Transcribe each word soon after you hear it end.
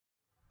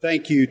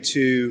Thank you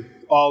to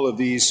all of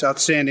these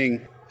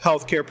outstanding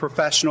healthcare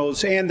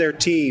professionals and their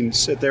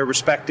teams at their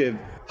respective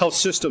health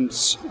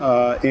systems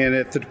and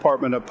at the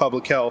Department of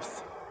Public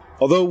Health.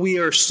 Although we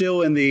are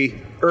still in the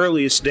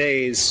earliest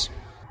days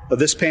of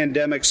this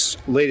pandemic's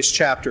latest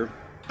chapter,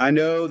 I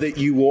know that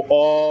you will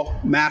all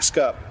mask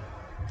up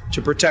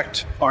to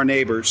protect our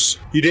neighbors.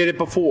 You did it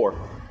before.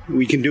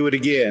 We can do it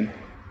again.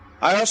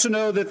 I also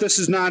know that this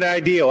is not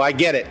ideal. I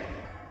get it.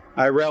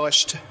 I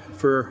relished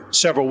for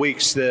several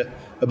weeks the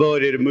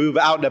ability to move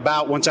out and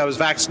about once I was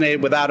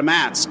vaccinated without a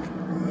mask.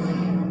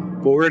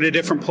 But we're in a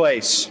different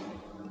place.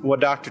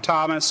 What Dr.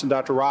 Thomas and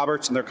Dr.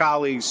 Roberts and their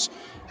colleagues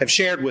have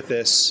shared with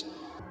us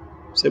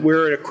is that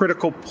we're at a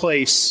critical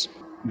place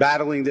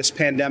battling this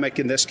pandemic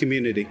in this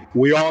community.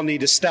 We all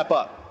need to step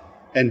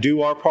up and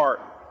do our part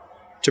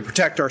to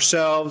protect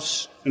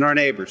ourselves and our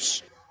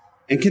neighbors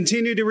and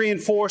continue to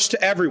reinforce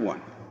to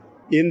everyone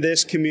in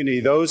this community,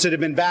 those that have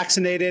been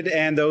vaccinated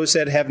and those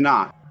that have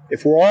not.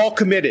 If we're all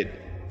committed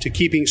to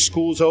keeping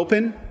schools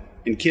open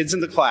and kids in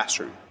the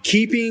classroom,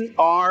 keeping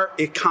our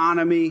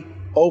economy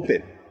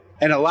open,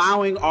 and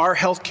allowing our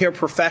healthcare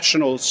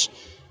professionals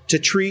to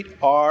treat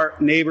our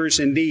neighbors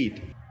in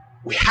need,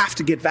 we have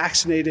to get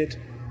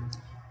vaccinated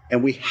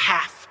and we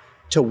have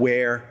to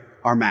wear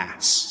our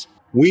masks.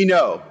 We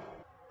know,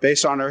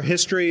 based on our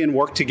history and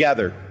work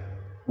together,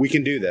 we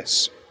can do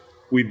this.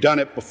 We've done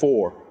it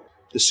before.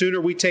 The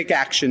sooner we take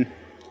action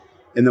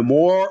and the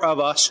more of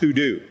us who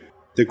do,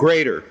 the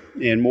greater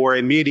and more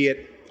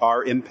immediate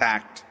our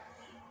impact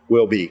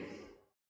will be.